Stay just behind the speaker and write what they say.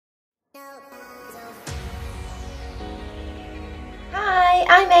Hi,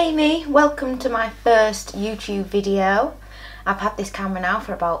 I'm Amy. Welcome to my first YouTube video. I've had this camera now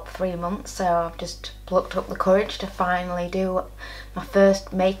for about 3 months, so I've just plucked up the courage to finally do my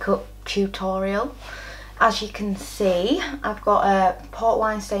first makeup tutorial. As you can see, I've got a port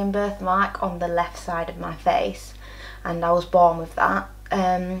wine stain birthmark on the left side of my face, and I was born with that.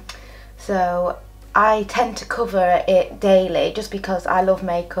 So I tend to cover it daily just because I love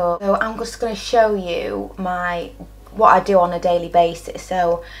makeup. So I'm just going to show you what I do on a daily basis.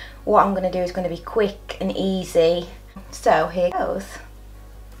 So what I'm going to do is going to be quick and easy. So here goes.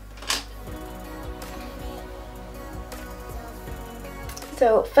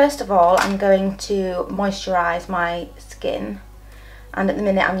 So first of all, I'm going to moisturise my skin, and at the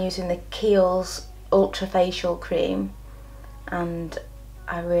minute I'm using the Kiehls Ultra Facial Cream, and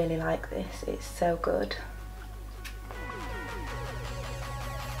I really like this, it's so good.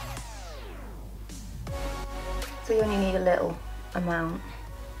 So you only need a little amount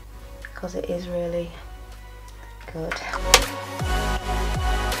because it is really good.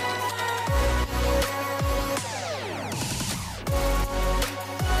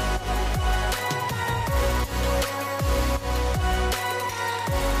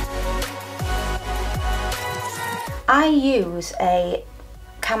 I use a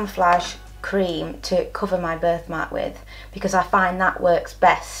camouflage cream to cover my birthmark with because I find that works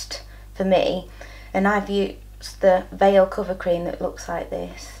best for me, and I've used the Veil cover cream that looks like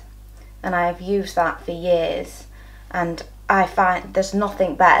this, and I've used that for years, and I find there's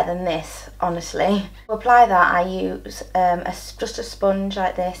nothing better than this, honestly. To apply that, I use just a sponge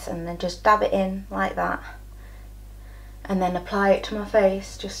like this, and then just dab it in like that, and then apply it to my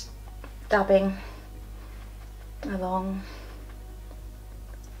face, just dabbing along.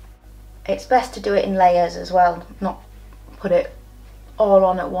 It's best to do it in layers as well, not put it all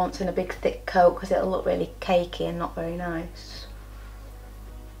on at once in a big thick coat because it'll look really cakey and not very nice.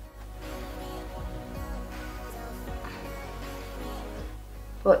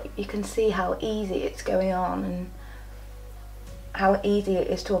 But you can see how easy it's going on and how easy it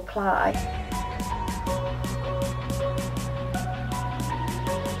is to apply.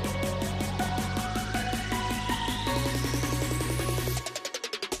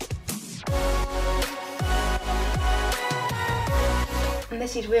 And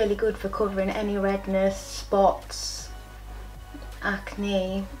this is really good for covering any redness, spots,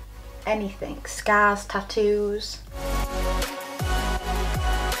 acne, anything, scars, tattoos.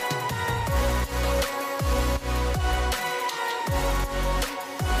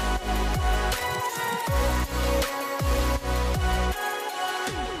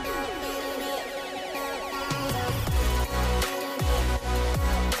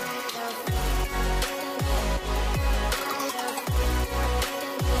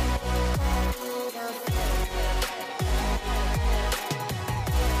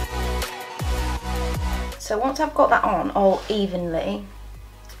 So once I've got that on all evenly,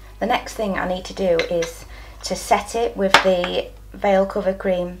 the next thing I need to do is to set it with the Veil Cover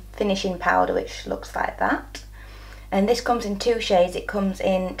Cream finishing powder, which looks like that. And this comes in 2 shades. It comes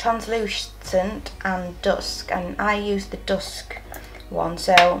in translucent and dusk, and I use the dusk one.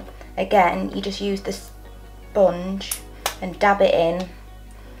 So again, you just use the sponge and dab it in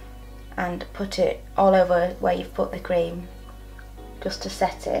and put it all over where you've put the cream just to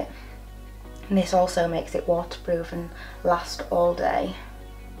set it. And this also makes it waterproof and last all day.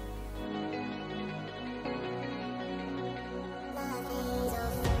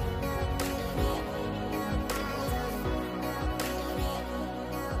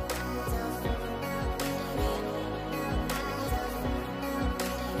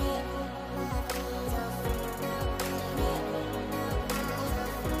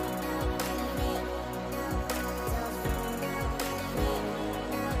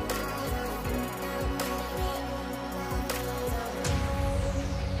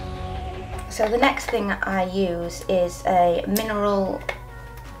 So the next thing I use is a mineral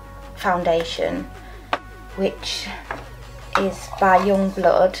foundation, which is by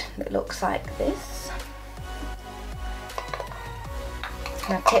Youngblood. It looks like this.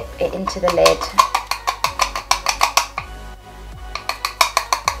 And I tip it into the lid.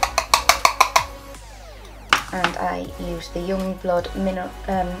 And I use the Youngblood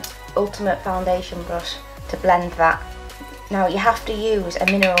Ultimate Foundation brush to blend that. Now you have to use a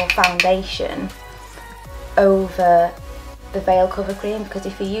mineral foundation over the Veil Cover Cream, because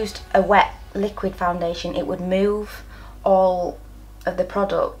if you used a wet liquid foundation it would move all of the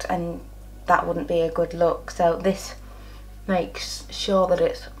product and that wouldn't be a good look. So this makes sure that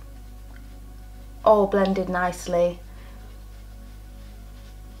it's all blended nicely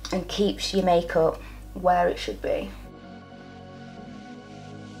and keeps your makeup where it should be.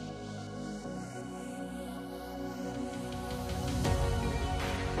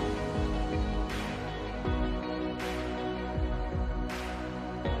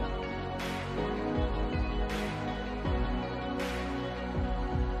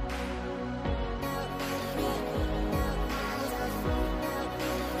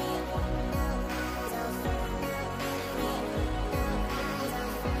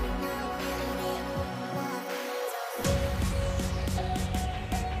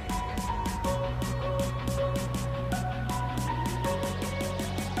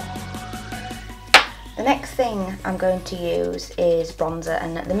 The next thing I'm going to use is bronzer,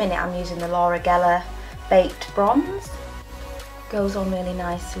 and at the minute I'm using the Laura Geller Baked Bronze. Goes on really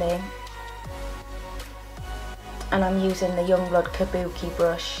nicely. And I'm using the Youngblood Kabuki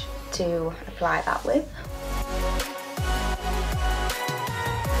brush to apply that with.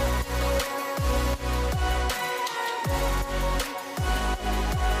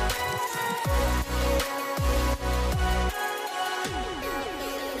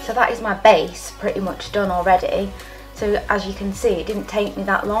 So that is my base pretty much done already. So as you can see, it didn't take me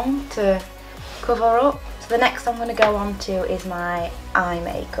that long to cover up. So the next I'm going to go on to is my eye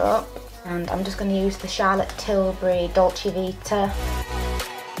makeup, and I'm just going to use the Charlotte Tilbury Dolce Vita.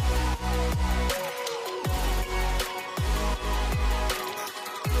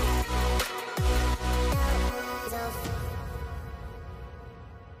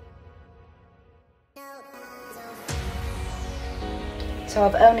 So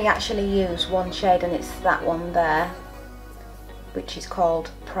I've only actually used one shade, and it's that one there, which is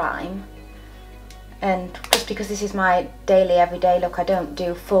called Prime. And just because this is my daily everyday look, I don't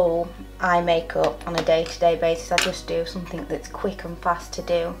do full eye makeup on a day-to-day basis. I just do something that's quick and fast to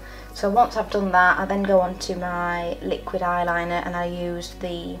do. So once I've done that, I then go on to my liquid eyeliner, and I use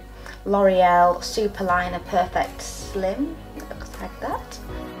the L'Oreal Superliner Perfect Slim. It looks like that.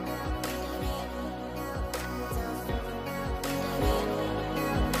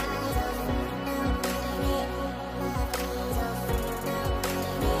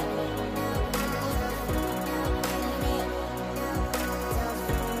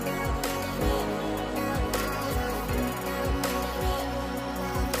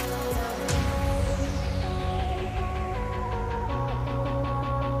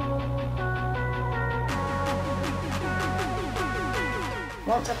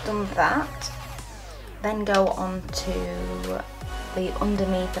 Once I've done that, then go on to the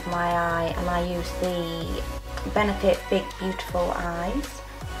underneath of my eye, and I use the Benefit Big Beautiful Eyes,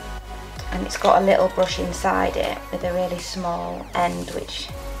 and it's got a little brush inside it with a really small end, which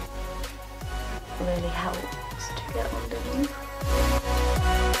really helps to get underneath.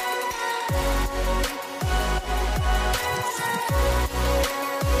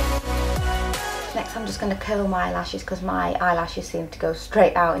 Next I'm just going to curl my eyelashes, because my eyelashes seem to go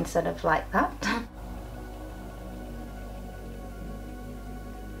straight out instead of like that.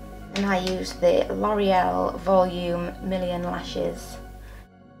 And I use the L'Oreal Volume Million Lashes.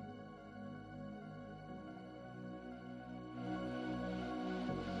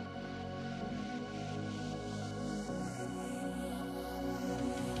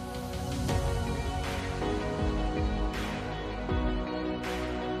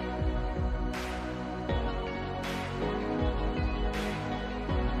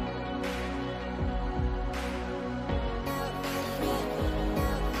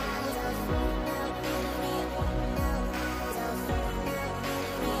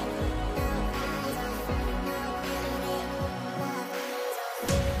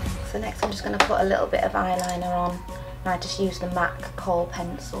 So next I'm just going to put a little bit of eyeliner on, and I just use the MAC Kohl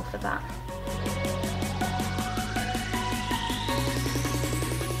pencil for that.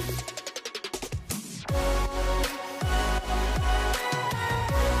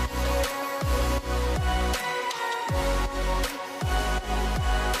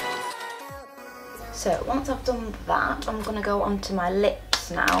 So once I've done that, I'm going to go on to my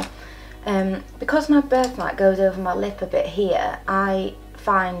lips now. Because my birthmark goes over my lip a bit here, I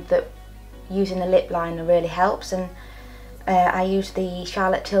find that using the lip liner really helps, and I use the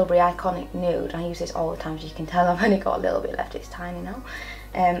Charlotte Tilbury Iconic Nude. I use this all the time, as you can tell. I've only got a little bit left, it's tiny now,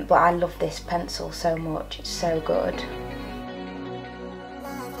 but I love this pencil so much, it's so good.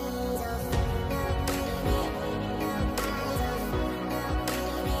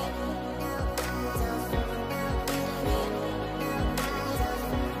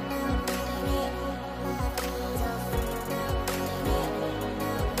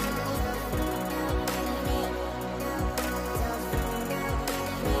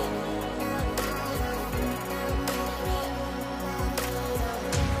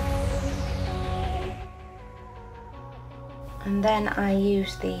 And then I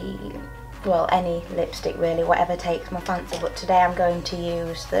use the, well, any lipstick really, whatever takes my fancy, but today I'm going to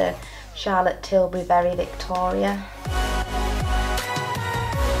use the Charlotte Tilbury Berry Victoria.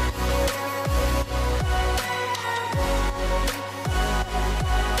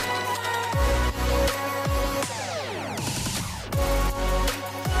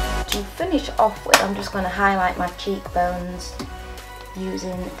 To finish off with, I'm just going to highlight my cheekbones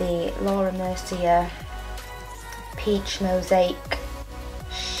using the Mercier Peach Mosaic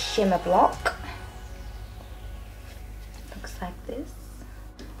Shimmer Block. Looks like this.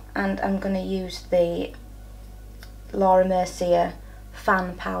 And I'm going to use the Mercier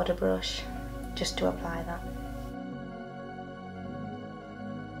Fan Powder Brush just to apply that.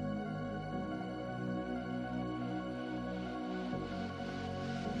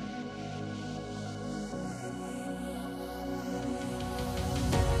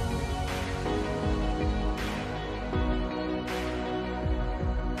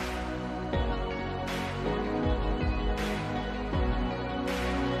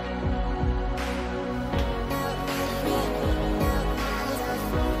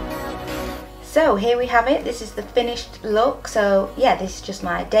 So here we have it, this is the finished look. So yeah, this is just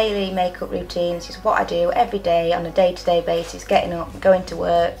my daily makeup routine. This is what I do every day on a day-to-day basis, getting up, going to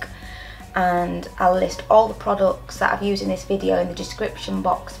work, and I'll list all the products that I've used in this video in the description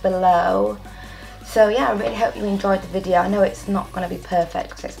box below. So yeah, I really hope you enjoyed the video. I know it's not going to be perfect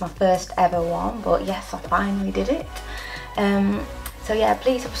because it's my first ever one, but yes, I finally did it. So yeah,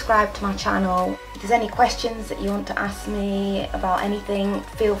 please subscribe to my channel. If there's any questions that you want to ask me about anything,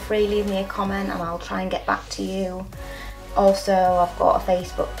 feel free, leave me a comment and I'll try and get back to you. Also, I've got a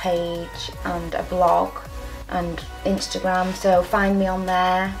Facebook page and a blog and Instagram, so find me on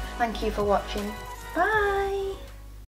there. Thank you for watching. Bye!